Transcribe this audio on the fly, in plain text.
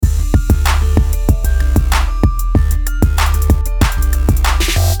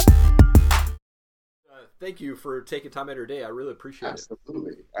thank you for taking time out of your day. I really appreciate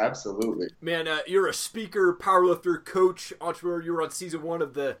Absolutely. Absolutely. Man, you're a speaker, powerlifter, coach, entrepreneur. You were on season 1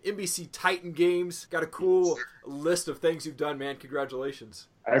 of the NBC Titan Games. Got a cool list of things you've done, man. Congratulations.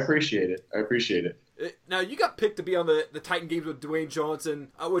 I appreciate it. Now, you got picked to be on the Titan Games with Dwayne Johnson,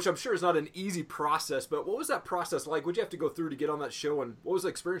 which I'm sure is not an easy process, but what was that process like? What did you have to go through to get on that show, and what was the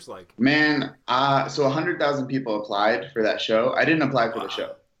experience like? Man, so 100,000 people applied for that show. I didn't apply for the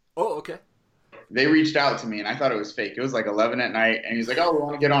show. Oh, okay. They reached out to me, and I thought it was fake. It was like 11 at night, and he's like, oh, we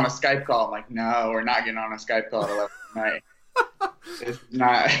want to get on a Skype call. I'm like, no, we're not getting on a Skype call at 11 at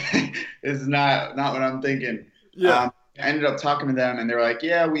night. It's not what I'm thinking. Yeah. I ended up talking to them, and they were like,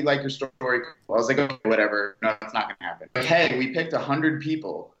 yeah, we like your story. I was like, okay, whatever. No, it's not going to happen. But hey, we picked 100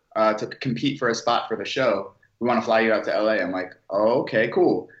 people to compete for a spot for the show. We want to fly you out to LA. I'm like, oh, okay,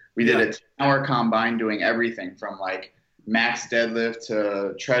 cool. We did a 10-hour combine doing everything from like max deadlift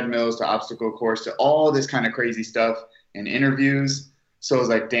to treadmills to obstacle course to all this kind of crazy stuff and interviews. So I was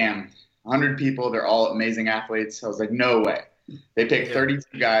like, damn, 100 people, they're all amazing athletes. I was like, no way. They picked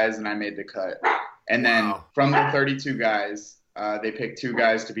 32 guys, and I made the cut. And then from the 32 guys, they picked 2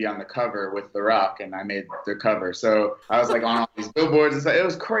 guys to be on the cover with The Rock, and I made the cover. So I was like on all these billboards and stuff. It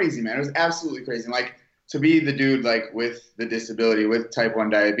was crazy, man. It was absolutely crazy. Like, to be the dude like with the disability, with type 1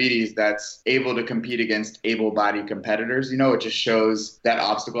 diabetes, that's able to compete against able-bodied competitors, it just shows that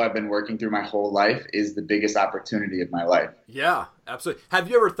obstacle I've been working through my whole life is the biggest opportunity of my life. Yeah, absolutely. Have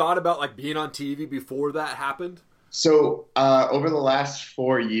you ever thought about like being on TV before that happened? So over the last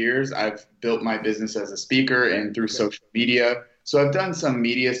 4 years, I've built my business as a speaker and through social media. So I've done some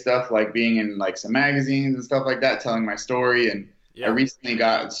media stuff, like being in like some magazines and stuff like that, telling my story. And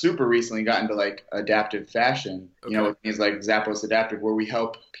I super recently got into like adaptive fashion, with things like Zappos Adaptive, where we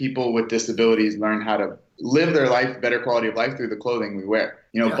help people with disabilities learn how to live their life, better quality of life through the clothing we wear.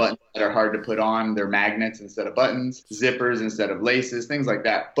 Buttons that are hard to put on, they're magnets instead of buttons, zippers instead of laces, things like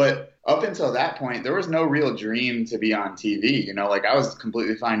that. But up until that point, there was no real dream to be on TV. Like I was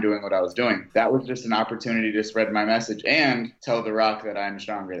completely fine doing what I was doing. That was just an opportunity to spread my message and tell The Rock that I'm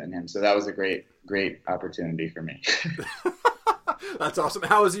stronger than him. So that was a great, great opportunity for me. That's awesome.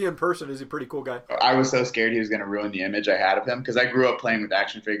 How is he in person? Is he a pretty cool guy? I was so scared he was going to ruin the image I had of him because I grew up playing with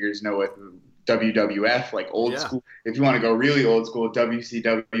action figures, with WWF, like old school. If you want to go really old school,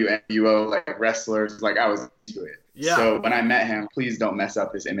 WCW, NWO, like wrestlers, like I was into it. Yeah. So when I met him, please don't mess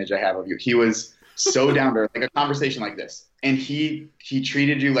up this image I have of you. He was so down to earth, like a conversation like this. And he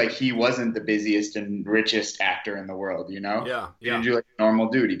treated you like he wasn't the busiest and richest actor in the world, Yeah. He treated you like a normal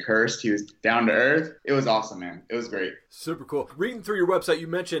dude. He cursed. He was down to earth. It was awesome, man. It was great. Super cool. Reading through your website, you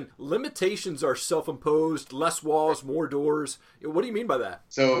mentioned limitations are self-imposed, less walls, more doors. What do you mean by that?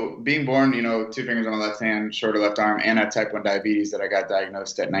 So being born, 2 fingers on the left hand, shorter left arm, and I have type 1 diabetes that I got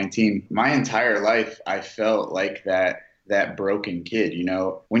diagnosed at 19. My entire life, I felt like that broken kid,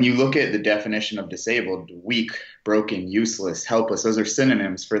 When you look at the definition of disabled, weak, broken, useless, helpless, those are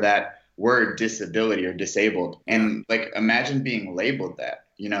synonyms for that word disability or disabled. And like, imagine being labeled that,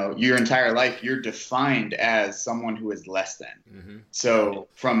 your entire life, you're defined as someone who is less than. Mm-hmm. So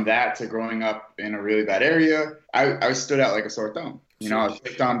from that to growing up in a really bad area, I stood out like a sore thumb. I was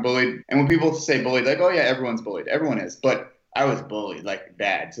picked on, bullied. And when people say bullied, like, oh yeah, everyone's bullied. Everyone is. But I was bullied like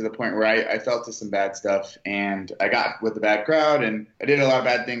bad to the point where I fell to some bad stuff and I got with the bad crowd and I did a lot of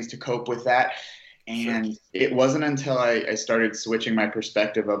bad things to cope with that. And it wasn't until I started switching my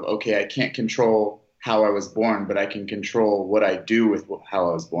perspective of, okay, I can't control how I was born, but I can control what I do with how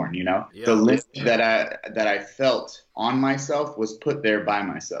I was born, Yeah. The limit that I felt on myself was put there by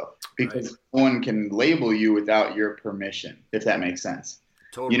myself because no one can label you without your permission, if that makes sense.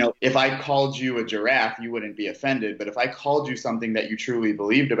 Totally. If I called you a giraffe, you wouldn't be offended. But if I called you something that you truly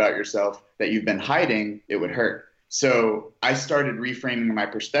believed about yourself that you've been hiding, it would hurt. So I started reframing my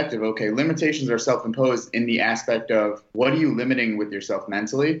perspective. Okay, limitations are self-imposed in the aspect of what are you limiting with yourself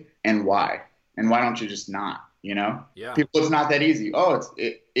mentally and why? And why don't you just not, Yeah. People, it's not that easy. Oh,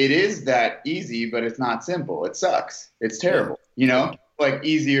 it is that easy, but it's not simple. It sucks. It's terrible, Like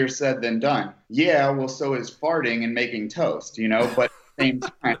easier said than done. Yeah, well, so is farting and making toast, but same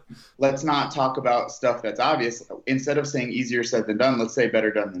time, let's not talk about stuff that's obvious. Instead of saying easier said than done, let's say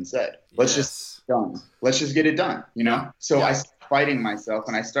better done than said. Let's just done. Let's just get it done, So I started fighting myself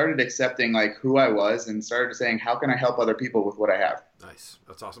and I started accepting like who I was and started saying, how can I help other people with what I have? Nice.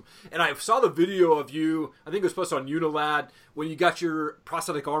 That's awesome. And I saw the video of you, I think it was posted on Unilad, when you got your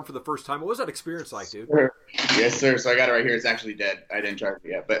prosthetic arm for the first time. What was that experience like, dude? Yes, sir. So I got it right here. It's actually dead. I didn't charge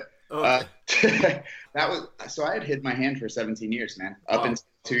it yet, but so I had hid my hand for 17 years, man, up until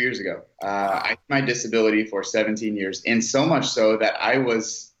 2 years ago. I hid my disability for 17 years, and so much so that I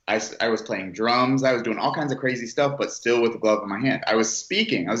I was playing drums. I was doing all kinds of crazy stuff, but still with the glove in my hand. I was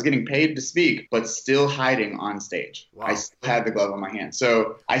speaking. I was getting paid to speak, but still hiding on stage. Wow. I still had the glove in my hand.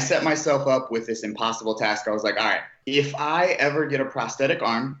 So I set myself up with this impossible task. I was like, all right, if I ever get a prosthetic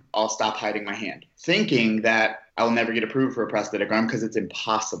arm, I'll stop hiding my hand, thinking that I will never get approved for a prosthetic arm because it's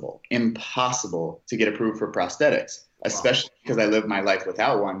impossible to get approved for prosthetics, especially because I lived my life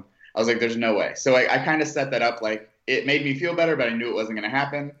without one. I was like, there's no way. So I kind of set that up. Like, it made me feel better, but I knew it wasn't going to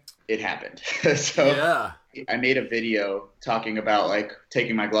happen. It happened. So yeah. I made a video talking about like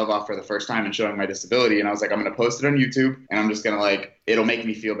taking my glove off for the first time and showing my disability. And I was like, I'm going to post it on YouTube, and I'm just going to like, it'll make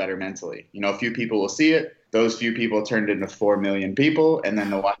me feel better mentally. You know, a few people will see it. Those few people turned into 4 million people, and then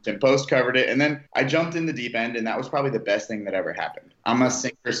the Washington Post covered it. And then I jumped in the deep end, and that was probably the best thing that ever happened. I'm a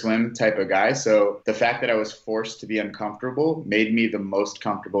sink or swim type of guy, so the fact that I was forced to be uncomfortable made me the most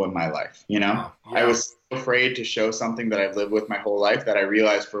comfortable in my life, you know? Yeah. I was so afraid to show something that I've lived with my whole life that I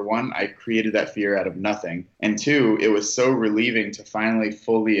realized, for one, I created that fear out of nothing. And two, it was so relieving to finally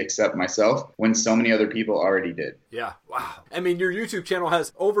fully accept myself when so many other people already did. Yeah. Wow. I mean, your YouTube channel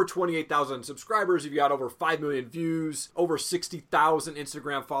has over 28,000 subscribers. You've got over 5 million views, over 60,000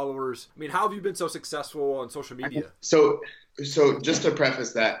 Instagram followers. I mean, how have you been so successful on social media? So just to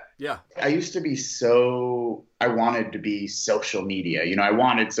preface that, yeah, I used to be I wanted to be social media, you know, I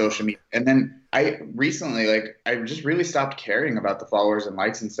wanted social media. And then I recently, I just really stopped caring about the followers and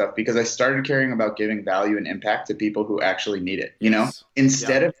likes and stuff, because I started caring about giving value and impact to people who actually need it, you know,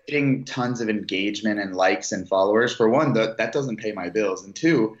 instead of getting tons of engagement and likes and followers. For one, that doesn't pay my bills. And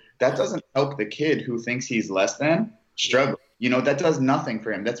two, that doesn't help the kid who thinks he's less than struggle. You know, that does nothing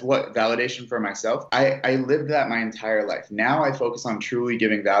for him. That's what validation for myself. I lived that my entire life. Now I focus on truly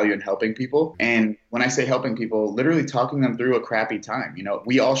giving value and helping people. And when I say helping people, literally talking them through a crappy time. You know,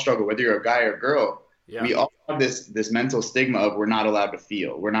 we all struggle, whether you're a guy or girl. Yeah. We all have this mental stigma of we're not allowed to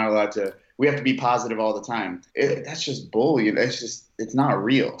feel. We're not allowed to. We have to be positive all the time. That's just bull. It's not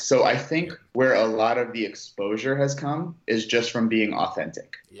real. So I think where a lot of the exposure has come is just from being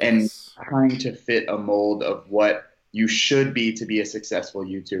authentic and trying to fit a mold of what you should be to be a successful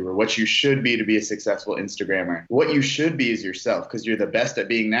YouTuber, what you should be to be a successful Instagrammer. What you should be is yourself, because you're the best at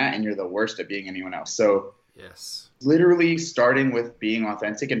being that and you're the worst at being anyone else. So literally starting with being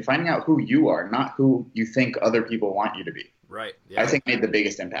authentic and finding out who you are, not who you think other people want you to be. Right. Yeah. I think made the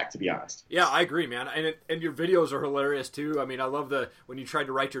biggest impact, to be honest. Yeah, I agree, man. And your videos are hilarious too. I mean, I love when you tried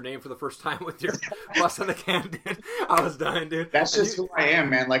to write your name for the first time with your plus on the can, dude. I was dying, dude. That's just who I am,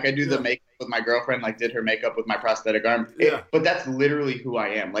 man. Like, I do the makeup with my girlfriend, like did her makeup with my prosthetic arm. But that's literally who I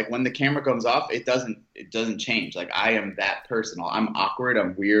am. Like, when the camera comes off, it doesn't change. Like, I am that person. I'm awkward.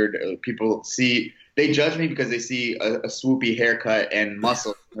 I'm weird. People they judge me because they see a swoopy haircut and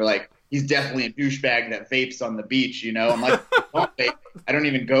muscle. They're like, he's definitely a douchebag that vapes on the beach, you know? I'm like, I don't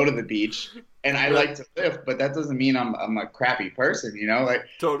even go to the beach. And I like to lift, but that doesn't mean I'm a crappy person, you know? Like,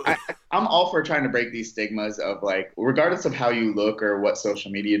 totally. I'm all for trying to break these stigmas of, like, regardless of how you look or what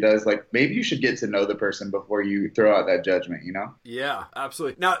social media does, like, maybe you should get to know the person before you throw out that judgment, you know? Yeah,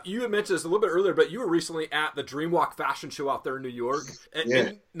 absolutely. Now, you had mentioned this a little bit earlier, but you were recently at the Dreamwalk fashion show out there in New York.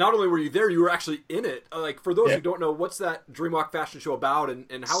 And not only were you there, you were actually in it. Like, for those who don't know, what's that Dreamwalk fashion show about,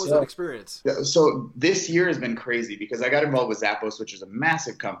 and how was that experience? So this year has been crazy because I got involved with Zappos, which is a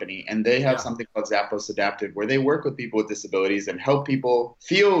massive company, and they have something called Zappos Adapted, where they work with people with disabilities and help people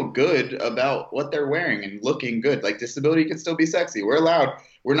feel good about what they're wearing and looking good. Like, disability can still be sexy. We're allowed.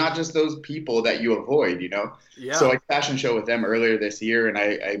 We're not just those people that you avoid, you know? Yeah. So I fashion show with them earlier this year, and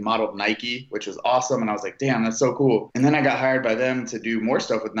I modeled Nike, which was awesome. And I was like, damn, that's so cool. And then I got hired by them to do more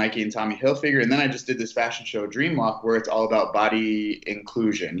stuff with Nike and Tommy Hilfiger. And then I just did this fashion show, Dreamwalk, where it's all about body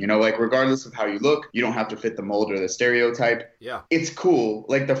inclusion. You know, like, regardless of how you look, you don't have to fit the mold or the stereotype. Yeah. It's cool.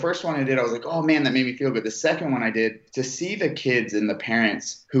 Like, the first one I did, I was like, oh man, that made me feel good. The second one I did, to see the kids and the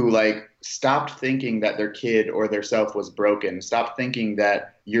parents who, like, stopped thinking that their kid or their self was broken, stopped thinking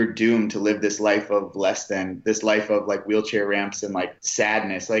that you're doomed to live this life of less than, this life of, like, wheelchair ramps and, like,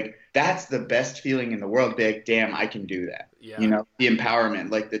 sadness. Like, that's the best feeling in the world. Be like, damn, I can do that. Yeah. You know, the empowerment,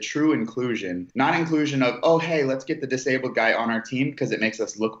 like the true inclusion, not inclusion of, oh, hey, let's get the disabled guy on our team because it makes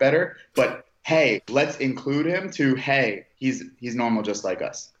us look better, but hey, let's include him to, hey, he's normal just like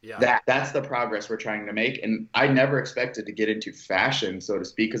us. Yeah. That's the progress we're trying to make. And I never expected to get into fashion, so to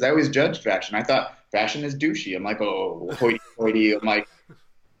speak, because I always judged fashion. I thought fashion is douchey. I'm like, oh, hoity-toity. I'm like,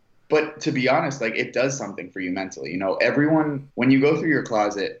 but to be honest, like, it does something for you mentally. You know, everyone, when you go through your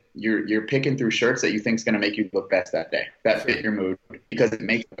closet, you're picking through shirts that you think is going to make you look best that day, that fit your mood, because it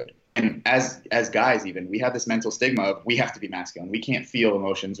makes good. And as guys, even, we have this mental stigma of we have to be masculine. We can't feel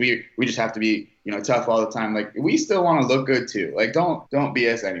emotions. We just have to be, tough all the time. Like, we still want to look good too. Like, don't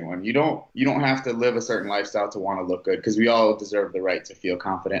BS anyone. You don't have to live a certain lifestyle to want to look good, because we all deserve the right to feel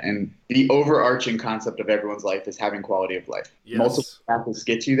confident. And the overarching concept of everyone's life is having quality of life. Yes. Multiple paths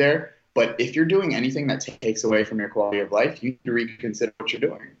get you there, but if you're doing anything that takes away from your quality of life, you need to reconsider what you're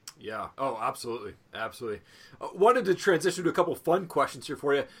doing. Yeah. Oh, absolutely. Absolutely. Wanted to transition to a couple fun questions here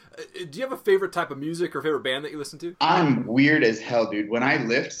for you. Do you have a favorite type of music or favorite band that you listen to? I'm weird as hell, dude. When I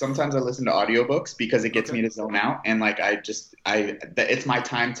lift, sometimes I listen to audiobooks because it gets me to zone out. And like, it's my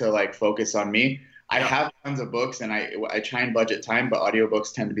time to like focus on me. I have tons of books and I try and budget time, but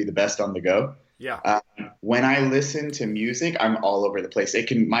audiobooks tend to be the best on the go. Yeah. When I listen to music, I'm all over the place.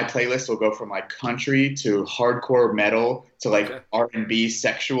 My playlist will go from like country to hardcore metal to like R&B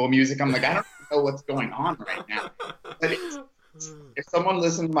sexual music. I'm like, I don't know what's going on right now. But if someone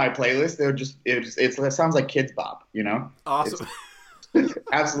listens to my playlist, it sounds like Kids Bop, Awesome. It's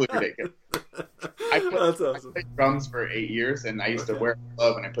absolutely ridiculous. That's awesome. I played drums for 8 years, and I used to wear a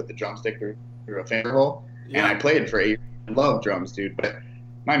glove and I put the drumstick through a finger hole, and I played for 8 years. I love drums, dude, but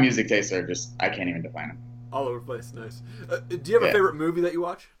my music tastes are just, I can't even define them. All over the place. Nice. Do you have a favorite movie that you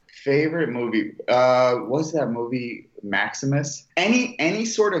watch? Favorite movie? What's that movie? Maximus? Any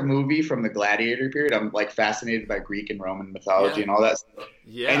sort of movie from the Gladiator period. I'm like fascinated by Greek and Roman mythology and all that stuff.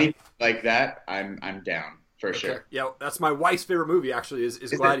 Yeah. Anything like that, I'm down for sure. Yeah, that's my wife's favorite movie actually is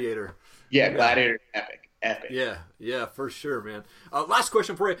Gladiator. Gladiator, epic. Yeah, for sure, man. Last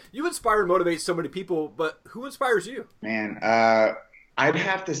question for you. You inspire and motivate so many people, but who inspires you? Man, I'd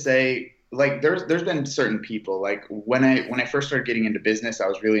have to say, like, there's been certain people. Like, when I first started getting into business, I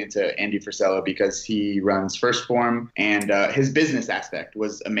was really into Andy Frisella because he runs First Form, and his business aspect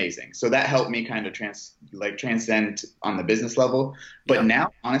was amazing. So that helped me kind of transcend on the business level. But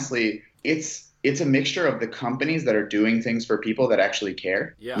now, honestly, it's a mixture of the companies that are doing things for people that actually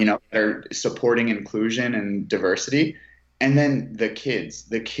care, that are supporting inclusion and diversity. And then the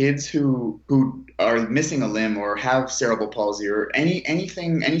kids who are missing a limb or have cerebral palsy or any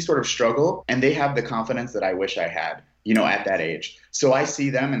sort of struggle, and they have the confidence that I wish I had, at that age. So I see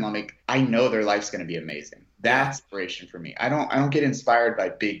them and I'm like, I know their life's going to be amazing. That's inspiration for me. I don't get inspired by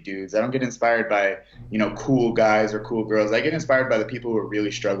big dudes. I don't get inspired by, cool guys or cool girls. I get inspired by the people who are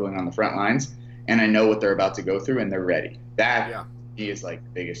really struggling on the front lines, and I know what they're about to go through and they're ready. That is like the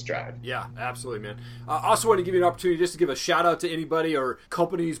biggest drive. Yeah, absolutely, man. Also want to give you an opportunity just to give a shout out to anybody or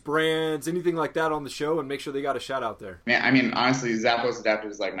companies, brands, anything like that on the show, and make sure they got a shout out there. Man, I mean, honestly, Zappos Adaptive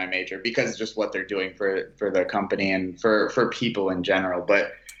is like my major because it's just what they're doing for the company and for people in general.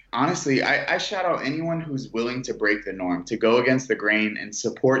 But honestly, I shout out anyone who's willing to break the norm, to go against the grain and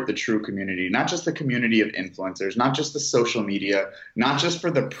support the true community, not just the community of influencers, not just the social media, not just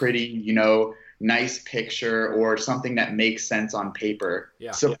for the pretty, nice picture or something that makes sense on paper.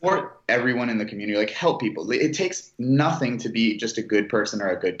 Support everyone in the community, like help people. It takes nothing to be just a good person or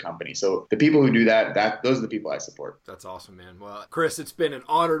a good company. So the people who do that, those are the people I support. That's awesome, man. Well, Chris, it's been an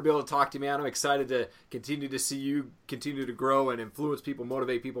honor to be able to talk to you, man. I'm excited to continue to see you continue to grow and influence people,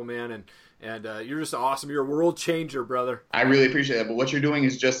 motivate people, man. And you're just awesome. You're a world changer, brother. I really appreciate that. But what you're doing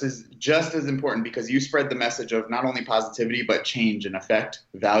is just as important, because you spread the message of not only positivity, but change and effect,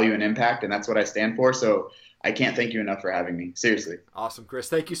 value and impact. And that's what I stand for. So I can't thank you enough for having me. Seriously. Awesome, Chris.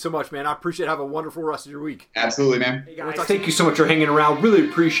 Thank you so much, man. I appreciate it. Have a wonderful rest of your week. Absolutely, man. Hey guys, thank you so much for hanging around. Really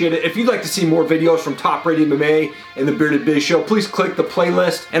appreciate it. If you'd like to see more videos from Top Rated MMA and the Bearded Biz Show, please click the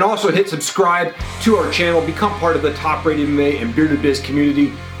playlist and also hit subscribe to our channel. Become part of the Top Rated MMA and Bearded Biz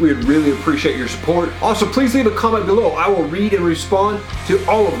community. We would really appreciate your support. Also, please leave a comment below. I will read and respond to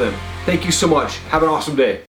all of them. Thank you so much. Have an awesome day.